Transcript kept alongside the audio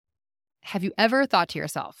Have you ever thought to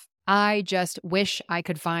yourself, I just wish I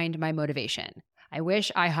could find my motivation? I wish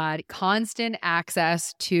I had constant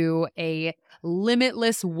access to a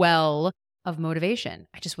limitless well of motivation.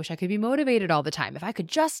 I just wish I could be motivated all the time. If I could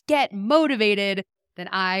just get motivated, then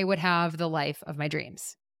I would have the life of my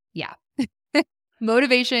dreams. Yeah.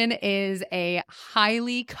 Motivation is a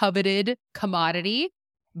highly coveted commodity,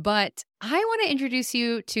 but I want to introduce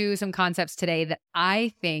you to some concepts today that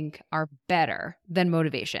I think are better than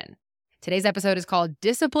motivation. Today's episode is called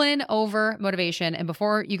Discipline Over Motivation. And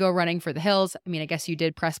before you go running for the hills, I guess you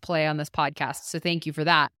did press play on this podcast, so thank you for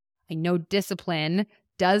that. I know discipline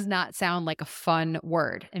does not sound like a fun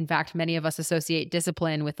word. In fact, many of us associate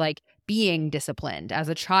discipline with like being disciplined as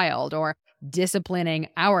a child or disciplining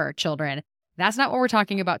our children. That's not what we're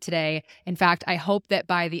talking about today. In fact, I hope that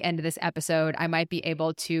by the end of this episode, I might be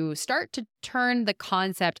able to start to turn the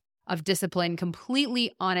concept of discipline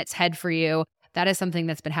completely on its head for you. That is something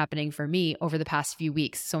that's been happening for me over the past few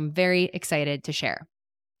weeks. So I'm very excited to share.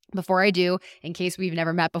 Before I do, in case we've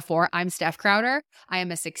never met before, I'm Steph Crowder. I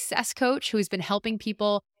am a success coach who's been helping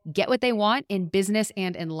people get what they want in business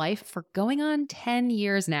and in life for going on 10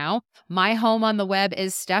 years now. My home on the web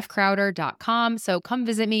is stephcrowder.com. So come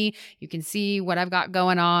visit me. You can see what I've got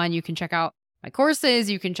going on. You can check out my courses.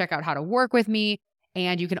 You can check out how to work with me.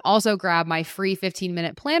 And you can also grab my free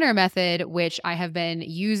 15-minute planner method, which I have been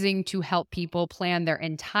using to help people plan their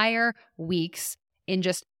entire weeks in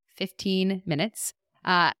just 15 minutes.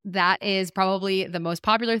 That is probably the most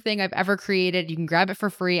popular thing I've ever created. You can grab it for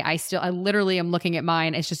free. I literally am looking at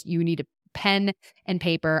mine. It's just, you need a pen and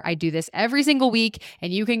paper. I do this every single week,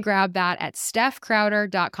 and you can grab that at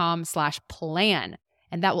stephcrowder.com/plan.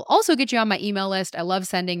 And that will also get you on my email list. I love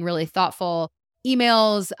sending really thoughtful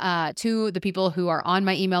emails to the people who are on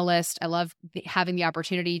my email list. I love having the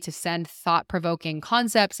opportunity to send thought-provoking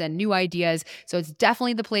concepts and new ideas. So it's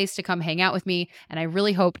definitely the place to come hang out with me. And I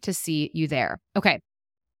really hope to see you there. Okay.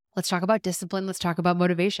 Let's talk about discipline. Let's talk about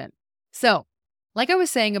motivation. So, like I was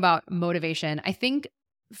saying about motivation, I think,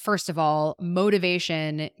 first of all,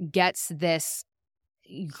 motivation gets this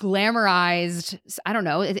glamorized, I don't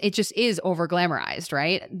know, it just is over glamorized,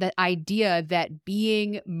 right? The idea that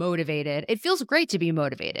being motivated, it feels great to be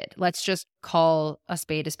motivated. Let's just call a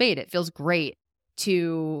spade a spade. It feels great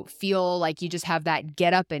to feel like you just have that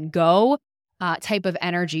get up and go type of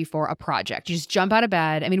energy for a project. You just jump out of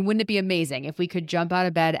bed. Wouldn't it be amazing if we could jump out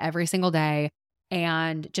of bed every single day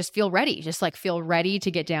and just feel ready, feel ready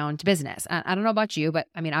to get down to business? I don't know about you, but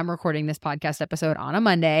I'm recording this podcast episode on a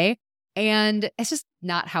Monday, and it's just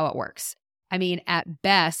not how it works. At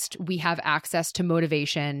best, we have access to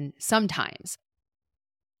motivation sometimes.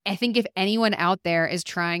 I think if anyone out there is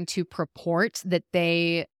trying to purport that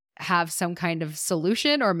they have some kind of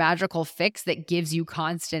solution or magical fix that gives you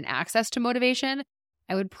constant access to motivation,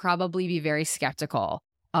 I would probably be very skeptical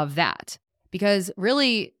of that. Because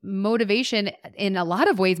really, motivation, in a lot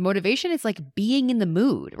of ways, motivation is like being in the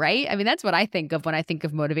mood, right? That's what I think of when I think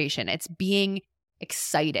of motivation. It's being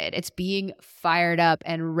excited. It's being fired up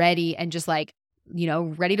and ready and just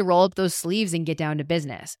ready to roll up those sleeves and get down to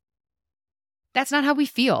business. That's not how we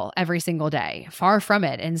feel every single day. Far from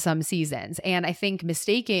it in some seasons. And I think this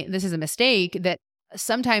is a mistake that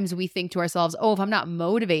sometimes we think to ourselves, oh, if I'm not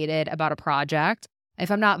motivated about a project, if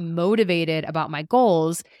I'm not motivated about my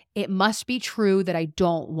goals, it must be true that I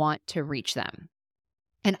don't want to reach them.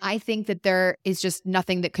 And I think that there is just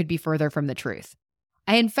nothing that could be further from the truth.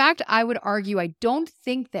 In fact, I would argue, I don't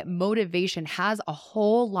think that motivation has a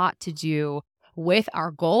whole lot to do with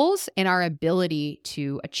our goals and our ability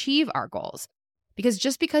to achieve our goals. Because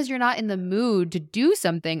just because you're not in the mood to do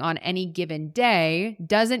something on any given day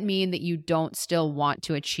doesn't mean that you don't still want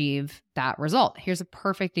to achieve that result. Here's a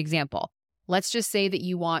perfect example. Let's just say that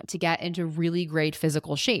you want to get into really great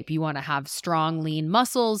physical shape. You want to have strong, lean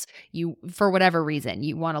muscles. For whatever reason,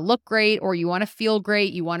 you want to look great or you want to feel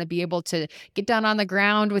great. You want to be able to get down on the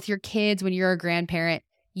ground with your kids when you're a grandparent.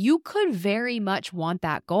 You could very much want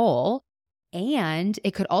that goal. And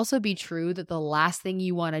it could also be true that the last thing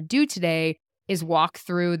you want to do today is walk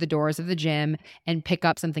through the doors of the gym and pick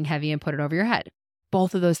up something heavy and put it over your head.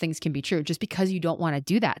 Both of those things can be true. Just because you don't want to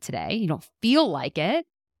do that today, you don't feel like it,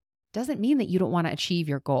 doesn't mean that you don't want to achieve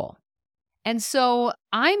your goal. And so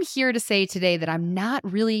I'm here to say today that I'm not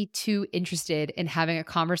really too interested in having a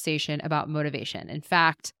conversation about motivation. In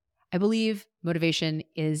fact, I believe motivation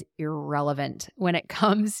is irrelevant when it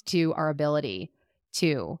comes to our ability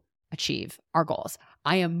to achieve our goals.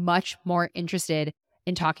 I am much more interested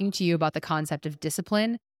in talking to you about the concept of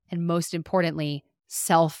discipline and, most importantly,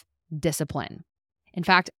 self-discipline. In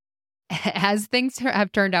fact, as things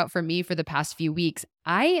have turned out for me for the past few weeks,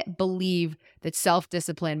 I believe that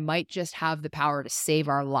self-discipline might just have the power to save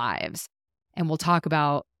our lives. And we'll talk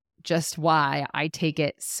about just why I take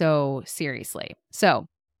it so seriously. So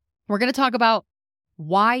we're going to talk about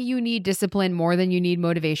why you need discipline more than you need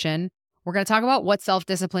motivation. We're going to talk about what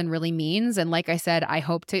self-discipline really means. And like I said, I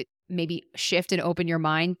hope to maybe shift and open your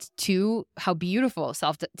mind to how beautiful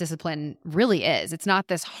self-discipline really is. It's not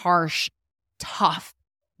this harsh, tough,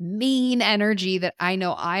 mean energy that I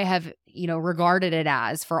know I have, regarded it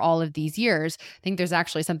as for all of these years. I think there's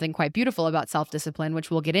actually something quite beautiful about self-discipline, which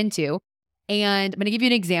we'll get into. And I'm going to give you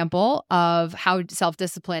an example of how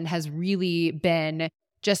self-discipline has really been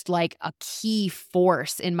just like a key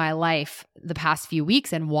force in my life the past few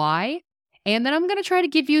weeks and why. And then I'm going to try to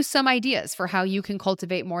give you some ideas for how you can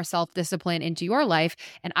cultivate more self-discipline into your life.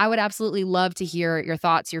 And I would absolutely love to hear your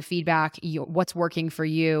thoughts, your feedback, what's working for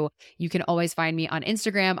you. You can always find me on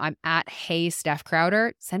Instagram. I'm at Hey Steph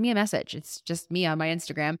Crowder. Send me a message. It's just me on my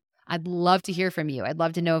Instagram. I'd love to hear from you. I'd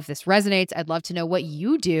love to know if this resonates. I'd love to know what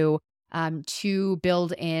you do to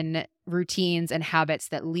build in routines and habits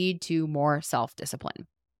that lead to more self-discipline.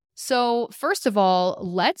 So first of all,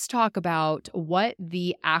 let's talk about what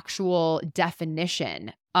the actual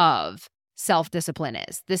definition of self-discipline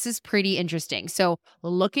is. This is pretty interesting. So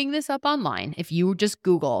looking this up online, if you just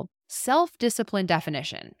Google self-discipline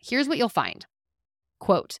definition, here's what you'll find.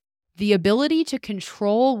 Quote, the ability to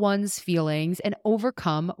control one's feelings and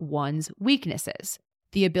overcome one's weaknesses.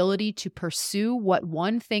 The ability to pursue what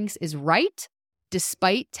one thinks is right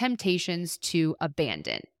despite temptations to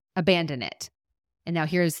abandon it. And now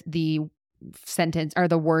here's the sentence or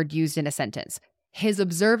the word used in a sentence. His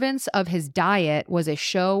observance of his diet was a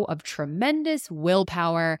show of tremendous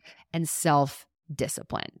willpower and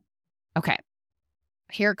self-discipline. Okay,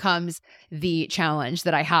 here comes the challenge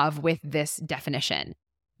that I have with this definition.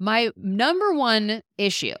 My number one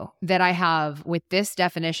issue that I have with this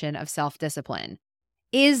definition of self-discipline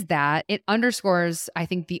is that it underscores, I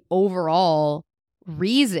think, the overall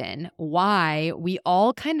reason why we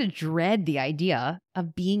all kind of dread the idea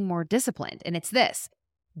of being more disciplined. And it's this: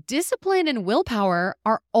 discipline and willpower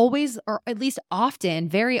are always, or at least often,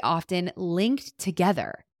 very often, linked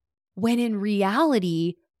together. When in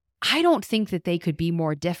reality, I don't think that they could be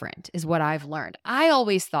more different, is what I've learned. I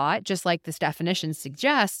always thought, just like this definition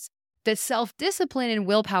suggests, that self-discipline and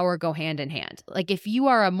willpower go hand in hand. Like if you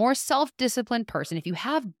are a more self-disciplined person, if you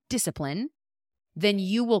have discipline, then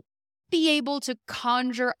you will be able to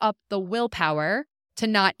conjure up the willpower to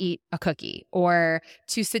not eat a cookie or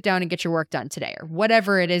to sit down and get your work done today or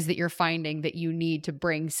whatever it is that you're finding that you need to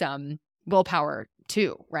bring some willpower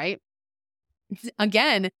to, right?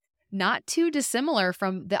 Again, not too dissimilar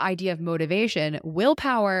from the idea of motivation.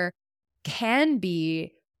 Willpower can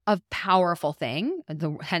be a powerful thing.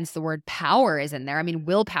 Hence the word power is in there. I mean,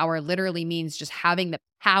 willpower literally means just having the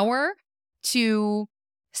power to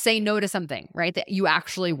say no to something, right, that you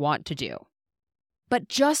actually want to do. But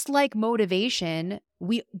just like motivation,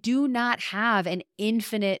 we do not have an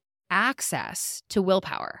infinite access to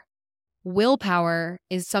willpower. Willpower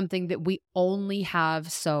is something that we only have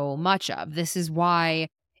so much of. This is why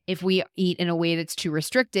if we eat in a way that's too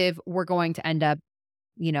restrictive, we're going to end up,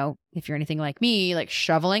 if you're anything like me, like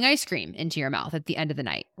shoveling ice cream into your mouth at the end of the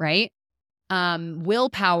night, right?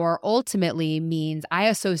 Willpower ultimately means I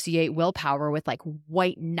associate willpower with like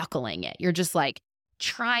white knuckling it. You're just like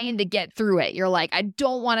trying to get through it. You're like, I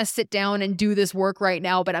don't want to sit down and do this work right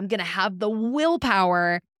now, but I'm going to have the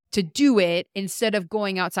willpower to do it instead of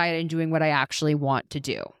going outside and doing what I actually want to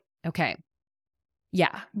do. Okay.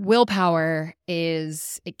 Yeah, willpower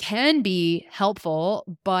it can be helpful,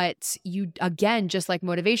 but you, again, just like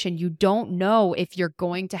motivation, you don't know if you're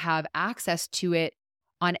going to have access to it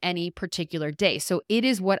on any particular day. So it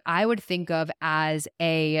is what I would think of as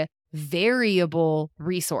a variable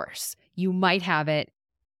resource. You might have it,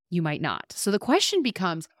 you might not. So the question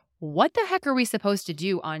becomes, what the heck are we supposed to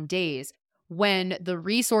do on days when the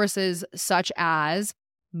resources such as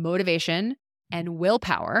motivation and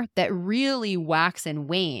willpower that really wax and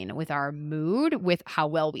wane with our mood, with how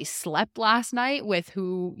well we slept last night, with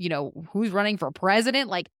who's running for president,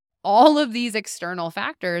 like all of these external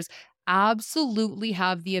factors absolutely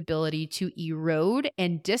have the ability to erode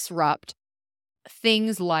and disrupt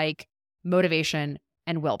things like motivation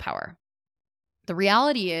and willpower. The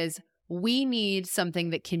reality is we need something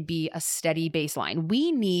that can be a steady baseline.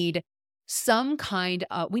 We need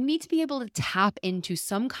to be able to tap into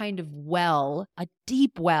some kind of well, a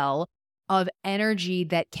deep well of energy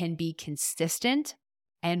that can be consistent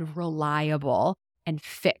and reliable and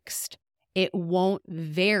fixed. It won't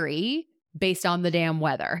vary based on the damn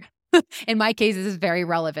weather. In my case, this is very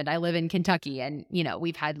relevant. I live in Kentucky and,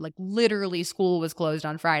 we've had like literally school was closed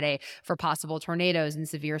on Friday for possible tornadoes and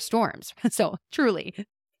severe storms. So truly,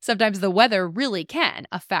 sometimes the weather really can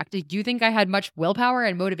affect. Do you think I had much willpower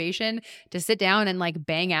and motivation to sit down and like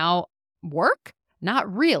bang out work?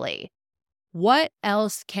 Not really. What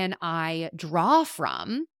else can I draw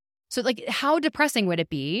from? So like, how depressing would it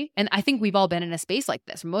be? And I think we've all been in a space like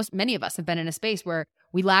this. Many of us have been in a space where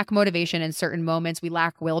we lack motivation in certain moments. We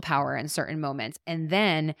lack willpower in certain moments. And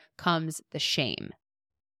then comes the shame.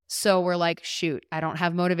 So we're like, shoot, I don't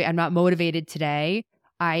have I'm not motivated today.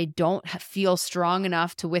 I don't feel strong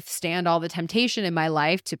enough to withstand all the temptation in my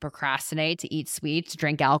life to procrastinate, to eat sweets, to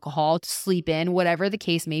drink alcohol, to sleep in, whatever the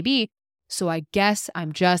case may be. So I guess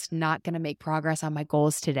I'm just not going to make progress on my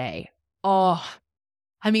goals today. Oh,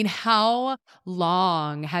 I mean, how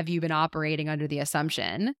long have you been operating under the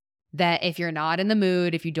assumption that if you're not in the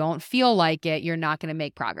mood, if you don't feel like it, you're not going to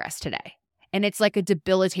make progress today? And it's like a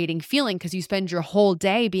debilitating feeling because you spend your whole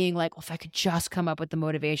day being like, well, if I could just come up with the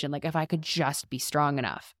motivation, like if I could just be strong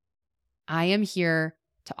enough. I am here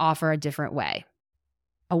to offer a different way,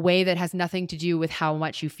 a way that has nothing to do with how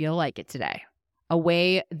much you feel like it today, a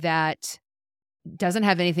way that doesn't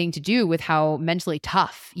have anything to do with how mentally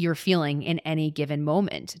tough you're feeling in any given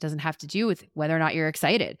moment. It doesn't have to do with whether or not you're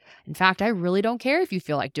excited. In fact, I really don't care if you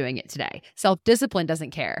feel like doing it today. Self-discipline doesn't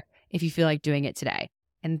care if you feel like doing it today.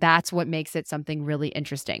 And that's what makes it something really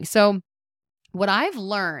interesting. So what I've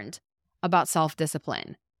learned about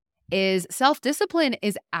self-discipline is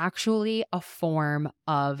actually a form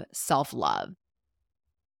of self-love.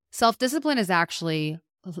 Self-discipline is actually,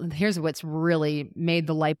 here's what's really made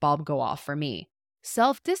the light bulb go off for me.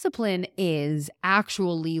 Self-discipline is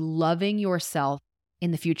actually loving yourself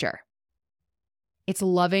in the future. It's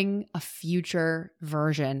loving a future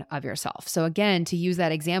version of yourself. So again, to use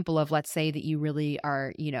that example of, let's say that you really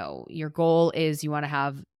are, your goal is you want to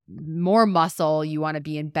have more muscle, you want to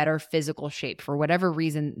be in better physical shape for whatever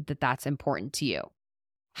reason that's important to you.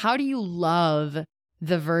 How do you love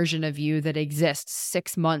the version of you that exists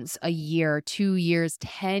 6 months, a year, 2 years,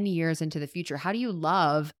 10 years into the future? How do you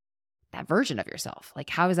love that version of yourself? Like,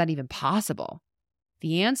 how is that even possible?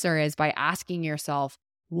 The answer is by asking yourself,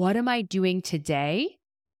 what am I doing today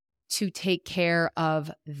to take care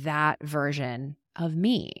of that version of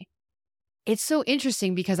me? It's so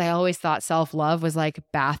interesting because I always thought self-love was like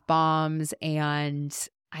bath bombs and,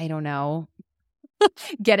 I don't know,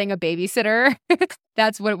 getting a babysitter.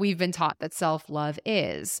 That's what we've been taught that self-love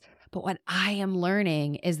is. But what I am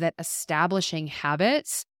learning is that establishing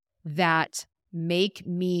habits that make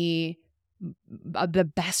me the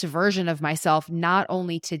best version of myself, not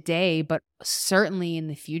only today, but certainly in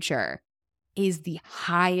the future, is the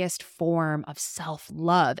highest form of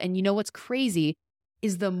self-love. And you know what's crazy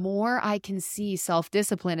is the more I can see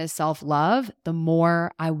self-discipline as self-love, the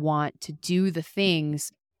more I want to do the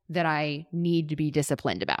things that I need to be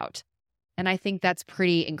disciplined about. And I think that's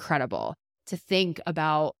pretty incredible to think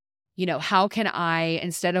about, how can I,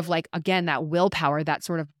 instead of like, again, that willpower, that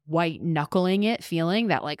sort of white knuckling it feeling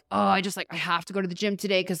that like, oh, I have to go to the gym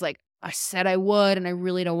today because like I said I would and I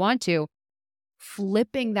really don't want to,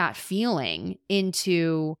 flipping that feeling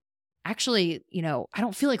into actually, I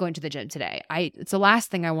don't feel like going to the gym today. It's the last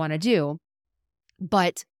thing I want to do.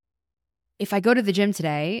 But if I go to the gym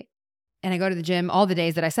today and I go to the gym all the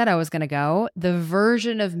days that I said I was going to go, the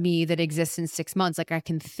version of me that exists in 6 months, like I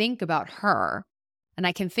can think about her and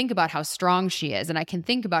I can think about how strong she is and I can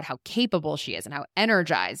think about how capable she is and how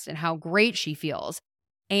energized and how great she feels.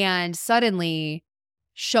 And suddenly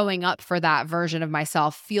showing up for that version of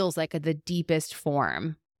myself feels like the deepest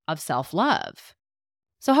form of self-love.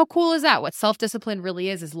 So how cool is that? What self-discipline really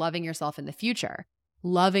is loving yourself in the future,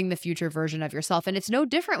 loving the future version of yourself. And it's no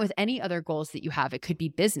different with any other goals that you have. It could be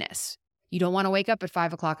business. You don't want to wake up at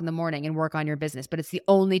 5 o'clock in the morning and work on your business, but it's the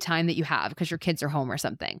only time that you have because your kids are home or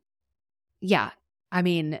something. Yeah, I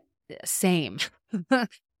mean, same.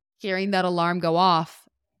 Hearing that alarm go off,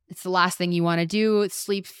 it's the last thing you want to do.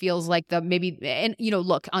 Sleep feels like and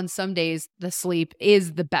look, on some days, the sleep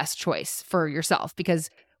is the best choice for yourself because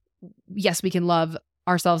yes, we can love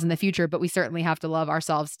ourselves in the future, but we certainly have to love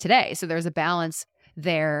ourselves today. So there's a balance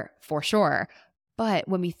there for sure. But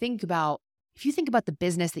when if you think about the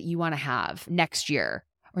business that you want to have next year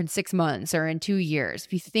or in 6 months or in 2 years,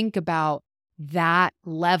 if you think about that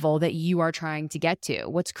level that you are trying to get to,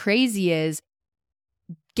 what's crazy is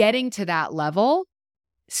getting to that level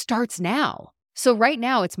starts now. So right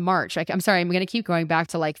now it's March. I'm sorry, I'm going to keep going back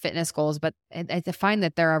to like fitness goals, but I find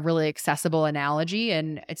that they're a really accessible analogy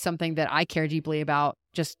and it's something that I care deeply about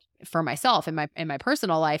just for myself in my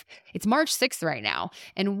personal life. It's March 6th right now.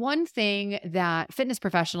 And one thing that fitness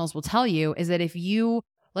professionals will tell you is that if you,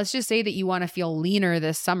 let's just say that you want to feel leaner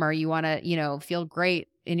this summer, you want to, feel great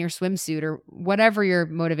in your swimsuit or whatever your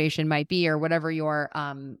motivation might be, or whatever your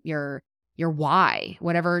why,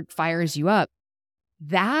 whatever fires you up,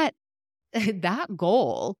 that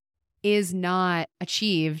goal is not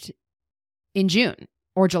achieved in June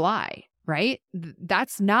or July, right?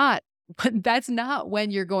 That's not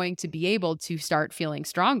when you're going to be able to start feeling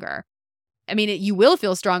stronger. I mean, you will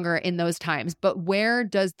feel stronger in those times, but where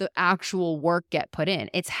does the actual work get put in?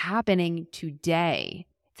 It's happening today.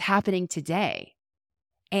 It's happening today.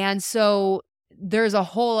 And so there's a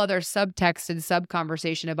whole other subtext and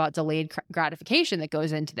sub-conversation about delayed gratification that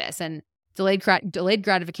goes into this. And delayed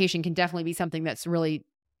gratification can definitely be something that's really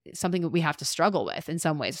something that we have to struggle with in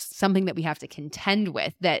some ways, something that we have to contend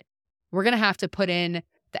with, that we're going to have to put in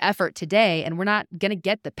the effort today, and we're not going to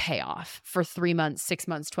get the payoff for 3 months, 6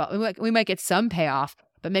 months, 12. We might get some payoff,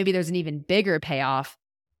 but maybe there's an even bigger payoff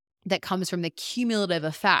that comes from the cumulative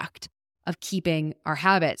effect of keeping our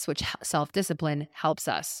habits, which self-discipline helps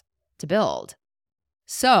us to build.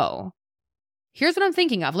 So here's what I'm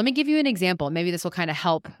thinking of. Let me give you an example. Maybe this will kind of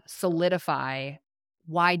help solidify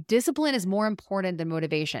why discipline is more important than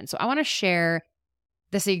motivation. So I want to share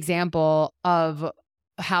this example of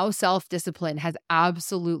how self-discipline has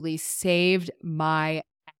absolutely saved my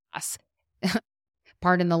ass.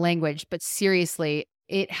 Pardon the language, but seriously,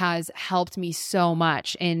 it has helped me so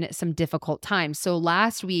much in some difficult times. So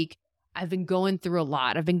last week, I've been going through a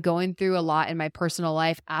lot. I've been going through a lot in my personal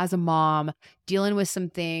life as a mom, dealing with some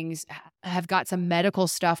things. I've got some medical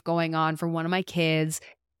stuff going on for one of my kids,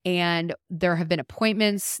 and there have been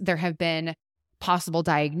appointments. There have been possible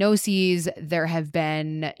diagnoses. There have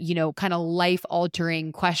been, kind of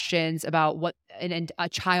life-altering questions about what a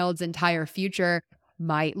child's entire future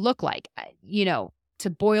might look like. To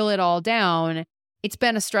boil it all down, it's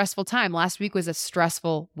been a stressful time. Last week was a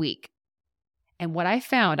stressful week. And what I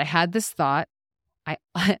found, I had this thought. I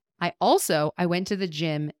went to the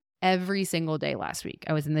gym every single day last week.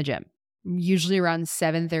 I was in the gym, usually around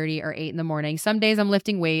 7:30 or 8 in the morning. Some days I'm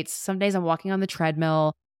lifting weights. Some days I'm walking on the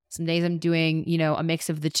treadmill. Some days I'm doing, a mix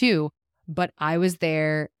of the two. But I was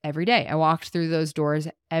there every day. I walked through those doors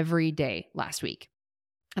every day last week.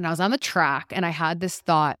 And I was on the track, and I had this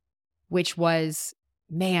thought, which was,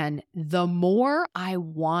 man, the more I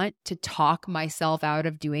want to talk myself out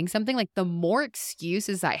of doing something, like the more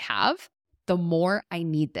excuses I have, the more I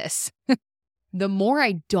need this. The more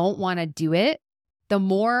I don't want to do it, the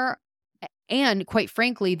more, and quite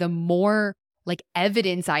frankly, the more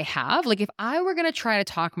evidence I have. Like if I were going to try to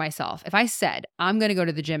talk myself, if I said, I'm going to go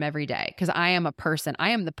to the gym every day because I am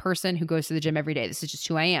the person who goes to the gym every day. This is just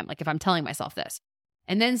who I am. Like if I'm telling myself this,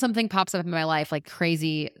 and then something pops up in my life, like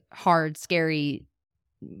crazy, hard, scary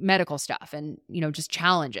medical stuff and, just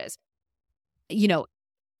challenges.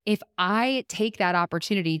 If I take that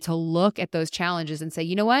opportunity to look at those challenges and say,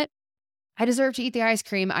 you know what? I deserve to eat the ice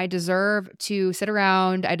cream. I deserve to sit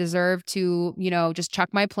around. I deserve to, just chuck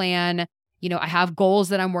my plan. I have goals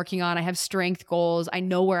that I'm working on. I have strength goals. I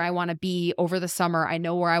know where I want to be over the summer. I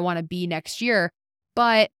know where I want to be next year.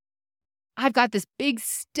 But I've got this big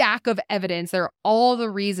stack of evidence. There are all the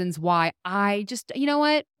reasons why I just, you know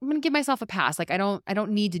what? I'm going to give myself a pass. Like I don't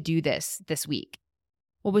need to do this week.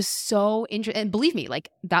 What was so interesting, and believe me,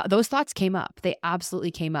 those thoughts came up. They absolutely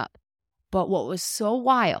came up. But what was so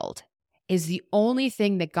wild is the only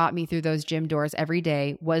thing that got me through those gym doors every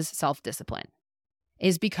day was self-discipline.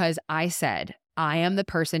 Is because I said, I am the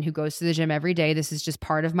person who goes to the gym every day. This is just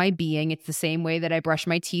part of my being. It's the same way that I brush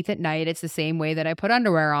my teeth at night. It's the same way that I put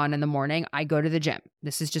underwear on in the morning. I go to the gym.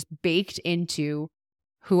 This is just baked into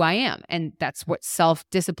who I am. And that's what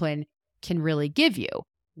self-discipline can really give you.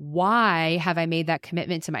 Why have I made that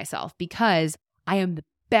commitment to myself? Because I am the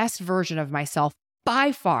best version of myself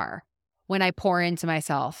by far when I pour into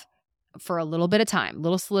myself for a little bit of time,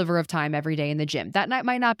 little sliver of time every day in the gym. That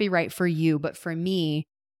might not be right for you, but for me,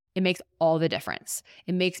 it makes all the difference.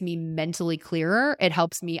 It makes me mentally clearer. It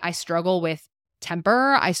helps me. I struggle with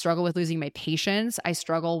temper. I struggle with losing my patience. I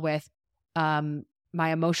struggle with my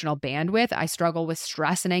emotional bandwidth. I struggle with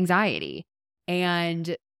stress and anxiety.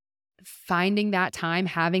 And finding that time,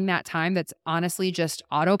 having that time that's honestly just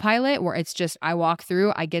autopilot, where it's just I walk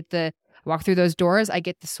through those doors, I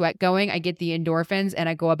get the sweat going, I get the endorphins, and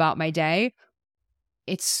I go about my day.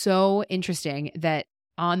 It's so interesting that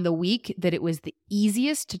on the week that it was the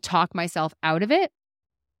easiest to talk myself out of it,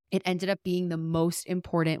 it ended up being the most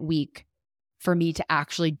important week for me to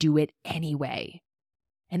actually do it anyway.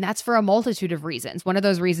 And that's for a multitude of reasons. One of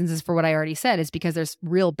those reasons is for what I already said, is because there's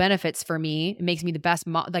real benefits for me. It makes me the best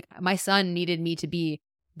mom. Like my son needed me to be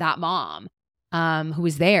that mom who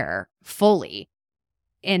was there fully.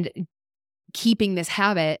 And keeping this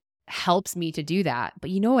habit helps me to do that.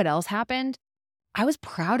 But you know what else happened? I was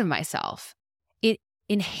proud of myself. It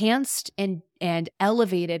enhanced and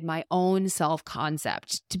elevated my own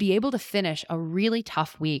self-concept to be able to finish a really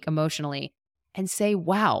tough week emotionally and say,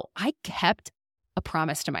 wow, I kept a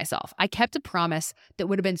promise to myself. I kept a promise that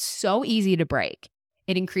would have been so easy to break.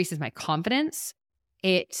 It increases my confidence.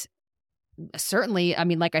 It certainly, I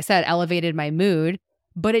mean, like I said, elevated my mood,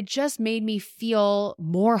 but it just made me feel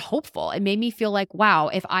more hopeful. It made me feel like, wow,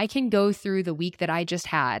 if I can go through the week that I just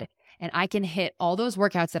had and I can hit all those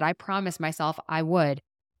workouts that I promised myself I would,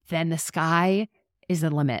 then the sky is the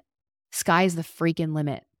limit. Sky is the freaking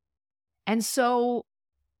limit. And so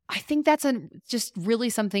I think that's just really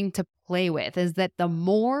something to play with, is that the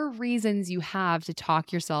more reasons you have to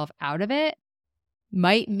talk yourself out of it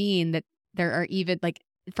might mean that there are even, like,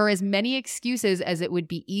 for as many excuses as it would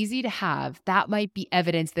be easy to have, that might be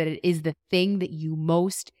evidence that it is the thing that you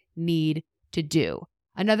most need to do.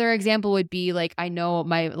 Another example would be, like, I know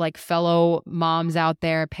my fellow moms out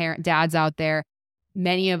there, dads out there,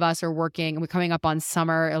 many of us are working, we're coming up on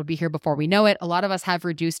summer. It'll be here before we know it. A lot of us have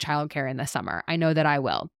reduced childcare in the summer. I know that I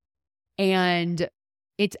will. And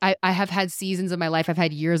I have had seasons of my life, I've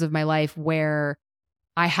had years of my life where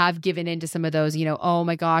I have given into some of those, oh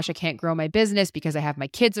my gosh, I can't grow my business because I have my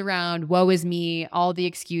kids around. Woe is me, all the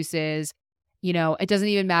excuses. It doesn't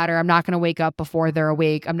even matter. I'm not going to wake up before they're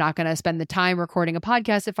awake. I'm not going to spend the time recording a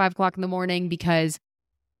podcast at 5 o'clock in the morning because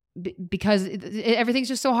everything's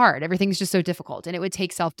just so hard. Everything's just so difficult. And it would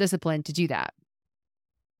take self-discipline to do that.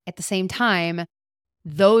 At the same time,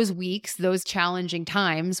 those weeks, those challenging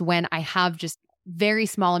times when I have just very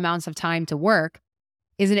small amounts of time to work,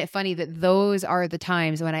 isn't it funny that those are the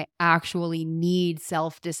times when I actually need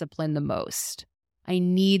self-discipline the most? I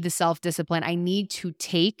need the self-discipline. I need to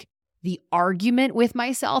take the argument with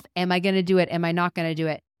myself. Am I going to do it? Am I not going to do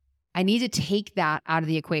it? I need to take that out of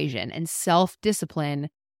the equation, and self-discipline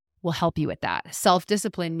will help you with that.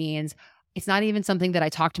 Self-discipline means it's not even something that I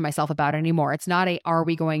talk to myself about anymore. It's not are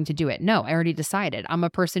we going to do it? No, I already decided. I'm a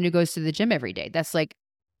person who goes to the gym every day. That's like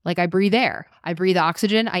I breathe air. I breathe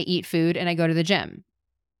oxygen, I eat food, and I go to the gym.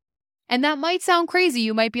 And that might sound crazy.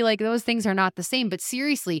 You might be like, those things are not the same. But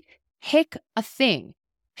seriously, pick a thing.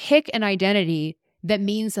 Pick an identity that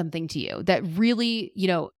means something to you, that really,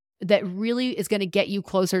 that really is going to get you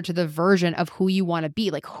closer to the version of who you want to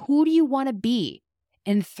be. Like, who do you want to be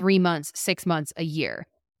in 3 months, 6 months, a year?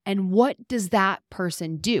 And what does that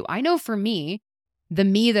person do? I know for me, the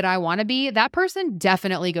me that I want to be, that person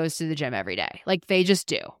definitely goes to the gym every day. Like, they just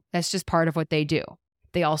do. That's just part of what they do.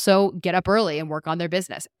 They also get up early and work on their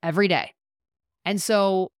business every day. And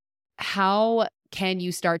so how can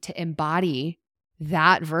you start to embody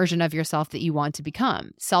that version of yourself that you want to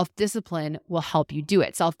become? Self-discipline will help you do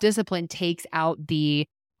it. Self-discipline takes out the,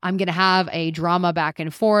 I'm going to have a drama back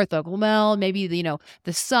and forth. Like, well, maybe,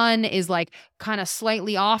 the sun is like kind of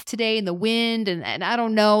slightly off today in the wind. And I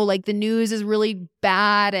don't know, like the news is really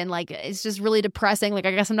bad. And like, it's just really depressing. Like,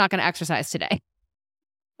 I guess I'm not going to exercise today.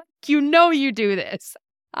 You do this.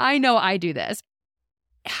 I know I do this.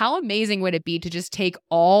 How amazing would it be to just take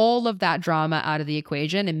all of that drama out of the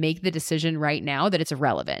equation and make the decision right now that it's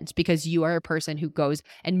irrelevant, because you are a person who goes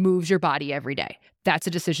and moves your body every day. That's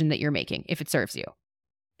a decision that you're making if it serves you.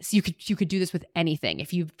 So you could do this with anything.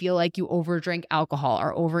 If you feel like you overdrink alcohol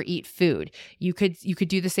or overeat food, you could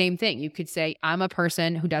do the same thing. You could say, I'm a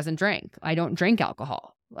person who doesn't drink. I don't drink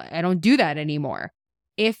alcohol. I don't do that anymore.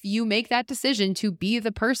 If you make that decision to be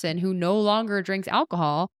the person who no longer drinks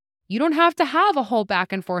alcohol, you don't have to have a whole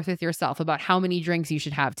back and forth with yourself about how many drinks you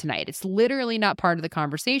should have tonight. It's literally not part of the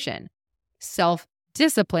conversation.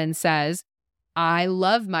 Self-discipline says, I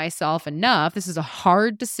love myself enough. This is a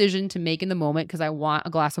hard decision to make in the moment because I want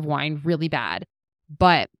a glass of wine really bad.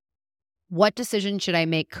 But what decision should I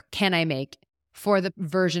make, can I make for the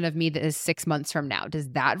version of me that is 6 months from now?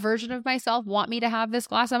 Does that version of myself want me to have this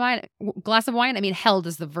glass of wine? I mean, hell,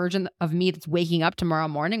 does the version of me that's waking up tomorrow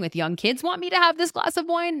morning with young kids want me to have this glass of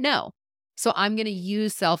wine? No. So I'm going to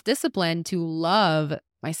use self-discipline to love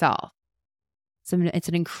myself. So it's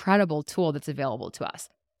an incredible tool that's available to us.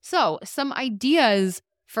 So some ideas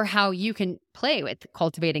for how you can play with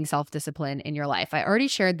cultivating self-discipline in your life. I already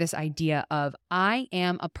shared this idea of I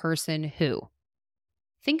am a person who.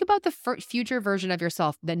 Think about the future version of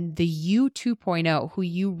yourself, then the you 2.0, who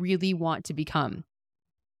you really want to become.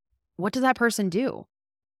 What does that person do?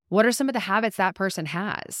 What are some of the habits that person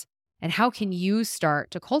has? And how can you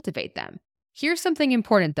start to cultivate them? Here's something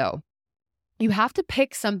important though. You have to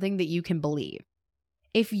pick something that you can believe.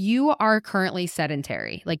 If you are currently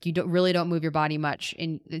sedentary, like you really don't move your body much,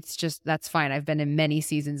 and it's just, that's fine. I've been in many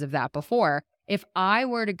seasons of that before. If I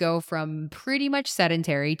were to go from pretty much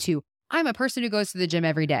sedentary to I'm a person who goes to the gym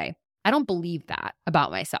every day, I don't believe that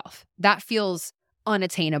about myself. That feels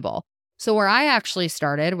unattainable. So where I actually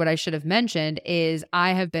started, what I should have mentioned is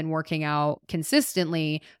I have been working out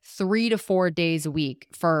consistently 3 to 4 days a week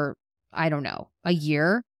for, I don't know, a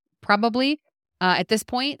year probably at this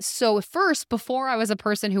point. So first, before I was a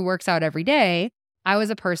person who works out every day, I was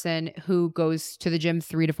a person who goes to the gym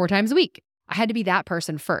 3 to 4 times a week. I had to be that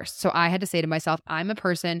person first. So I had to say to myself, I'm a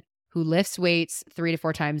person who lifts weights 3 to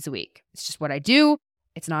 4 times a week. It's just what I do.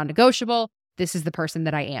 It's non-negotiable. This is the person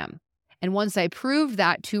that I am. And once I proved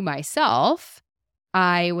that to myself,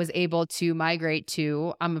 I was able to migrate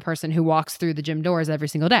to I'm a person who walks through the gym doors every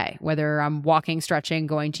single day. Whether I'm walking, stretching,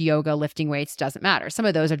 going to yoga, lifting weights, doesn't matter. Some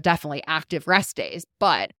of those are definitely active rest days,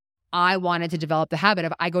 but I wanted to develop the habit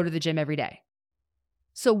of I go to the gym every day.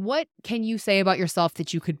 So what can you say about yourself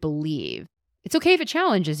that you could believe? It's okay if it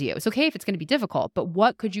challenges you. It's okay if it's going to be difficult, but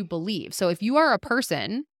what could you believe? So if you are a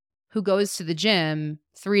person who goes to the gym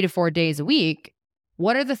 3 to 4 days a week,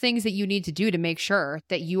 what are the things that you need to do to make sure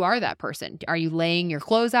that you are that person? Are you laying your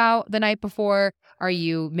clothes out the night before? Are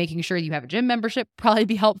you making sure you have a gym membership? Probably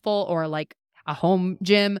be helpful, or like a home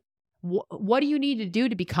gym. What do you need to do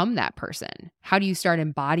to become that person? How do you start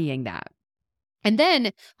embodying that? And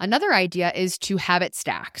then another idea is to habit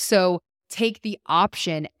stack. So take the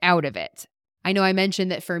option out of it. I know I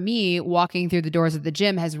mentioned that for me, walking through the doors of the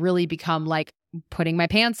gym has really become like putting my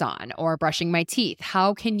pants on or brushing my teeth.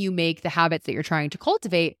 How can you make the habits that you're trying to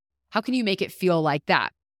cultivate, how can you make it feel like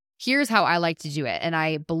that? Here's how I like to do it. And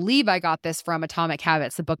I believe I got this from Atomic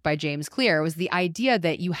Habits, the book by James Clear. It was the idea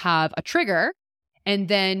that you have a trigger, and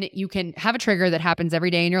then you can have a trigger that happens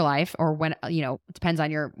every day in your life, or when, it depends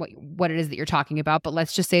on what it is that you're talking about. But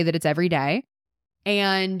let's just say that it's every day.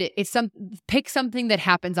 And it's pick something that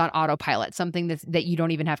happens on autopilot, something that you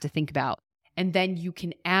don't even have to think about. And then you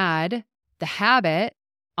can add the habit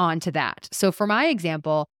onto that. So for my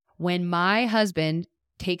example, when my husband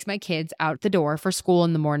takes my kids out the door for school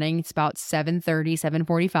in the morning, it's about 7:30,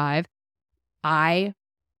 7:45, I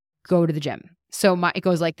go to the gym. So it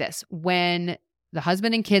goes like this. When the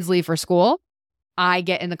husband and kids leave for school, I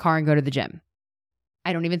get in the car and go to the gym.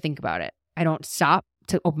 I don't even think about it. I don't stop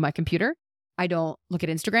to open my computer. I don't look at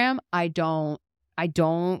Instagram. I don't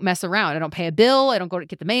mess around. I don't pay a bill. I don't go to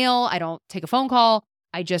get the mail. I don't take a phone call.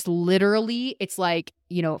 I just literally, it's like,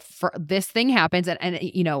 for this thing happens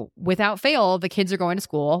and without fail, the kids are going to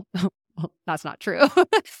school. Well, that's not true.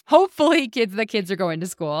 Hopefully the kids are going to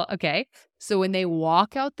school. Okay. So when they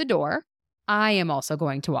walk out the door, I am also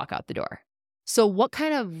going to walk out the door. So what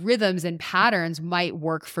kind of rhythms and patterns might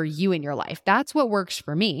work for you in your life? That's what works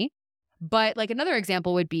for me. But like another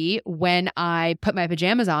example would be when I put my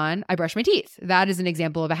pajamas on, I brush my teeth. That is an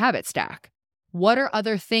example of a habit stack. What are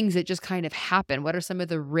other things that just kind of happen? What are some of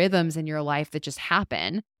the rhythms in your life that just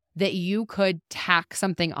happen that you could tack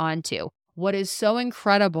something onto? What is so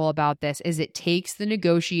incredible about this is it takes the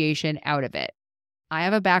negotiation out of it. I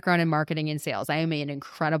have a background in marketing and sales. I am an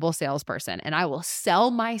incredible salesperson, and I will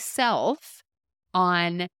sell myself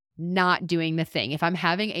on not doing the thing. If I'm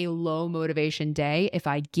having a low motivation day, if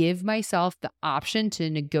I give myself the option to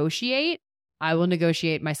negotiate, I will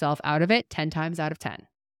negotiate myself out of it 10 times out of 10.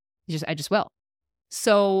 I just will.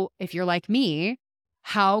 So if you're like me,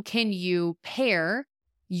 how can you pair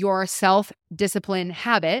your self-discipline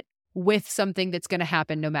habit with something that's going to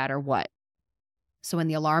happen no matter what? So when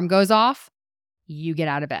the alarm goes off, you get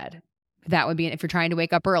out of bed. That would be if you're trying to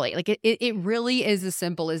wake up early. Like it really is as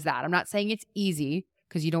simple as that. I'm not saying it's easy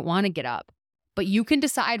because you don't want to get up, but you can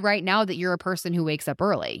decide right now that you're a person who wakes up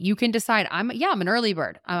early. You can decide I'm an early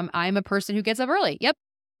bird. I'm a person who gets up early. Yep.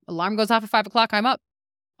 Alarm goes off at 5 o'clock. I'm up.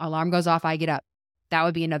 Alarm goes off. I get up. That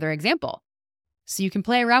would be another example. So you can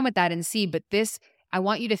play around with that and see, but I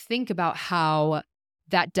want you to think about how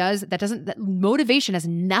that motivation has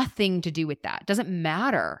nothing to do with that. It doesn't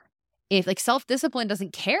matter. If like self-discipline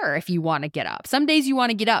doesn't care if you want to get up. Some days you want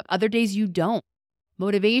to get up, other days you don't.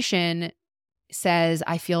 Motivation says,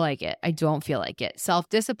 I feel like it. I don't feel like it.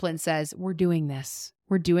 Self-discipline says, we're doing this.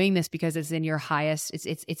 We're doing this because it's in your highest,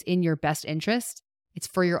 it's in your best interest. It's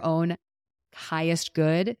for your own highest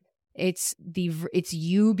good. It's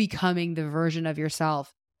you becoming the version of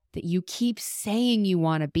yourself that you keep saying you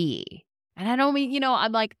want to be. And I don't mean,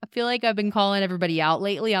 I feel like I've been calling everybody out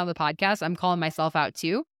lately on the podcast. I'm calling myself out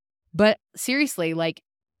too. But seriously, like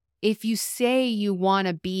if you say you want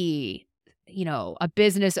to be, a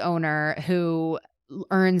business owner who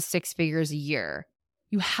earns 6 figures a year.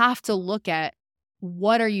 You have to look at,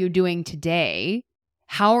 what are you doing today?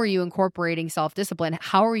 How are you incorporating self-discipline?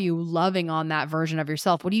 How are you loving on that version of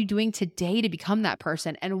yourself? What are you doing today to become that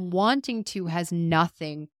person? And wanting to has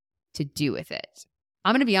nothing to do with it.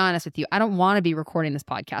 I'm going to be honest with you. I don't want to be recording this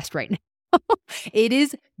podcast right now. It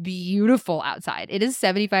is beautiful outside. It is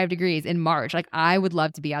 75 degrees in March. Like, I would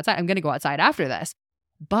love to be outside. I'm going to go outside after this.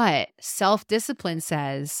 But self-discipline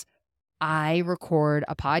says, I record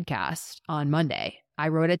a podcast on Monday. I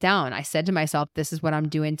wrote it down. I said to myself, this is what I'm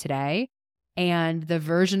doing today. And the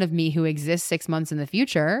version of me who exists 6 months in the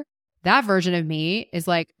future, that version of me is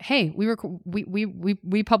like, hey,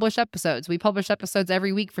 we publish episodes. We published episodes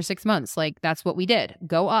every week for 6 months. Like, that's what we did.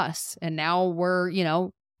 Go us. And now we're,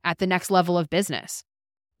 at the next level of business.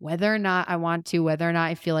 Whether or not I want to, whether or not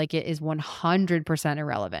I feel like it is 100%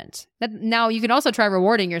 irrelevant. Now, you can also try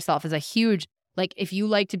rewarding yourself as a huge, like, if you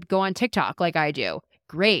like to go on TikTok like I do,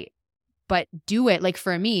 great. But do it. Like,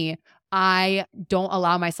 for me, I don't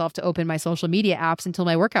allow myself to open my social media apps until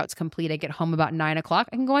my workout's complete. I get home about 9 o'clock.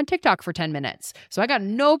 I can go on TikTok for 10 minutes. So I got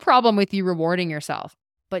no problem with you rewarding yourself.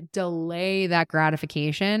 But delay that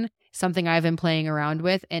gratification, something I've been playing around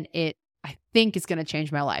with, and I think is going to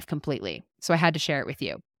change my life completely. So I had to share it with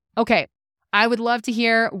you. Okay. I would love to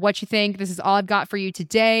hear what you think. This is all I've got for you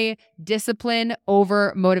today. Discipline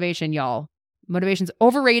over motivation, y'all. Motivation's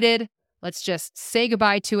overrated. Let's just say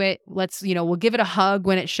goodbye to it. We'll give it a hug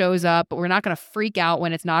when it shows up, but we're not going to freak out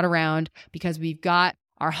when it's not around, because we've got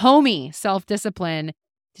our homie self-discipline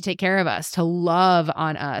to take care of us, to love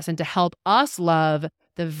on us, and to help us love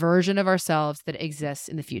the version of ourselves that exists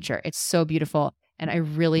in the future. It's so beautiful. And I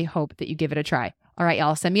really hope that you give it a try. All right,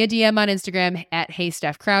 y'all, send me a DM on Instagram at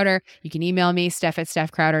HeyStephCrowder. You can email me,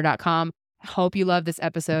 steph@stephcrowder.com. I hope you love this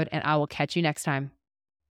episode, and I will catch you next time.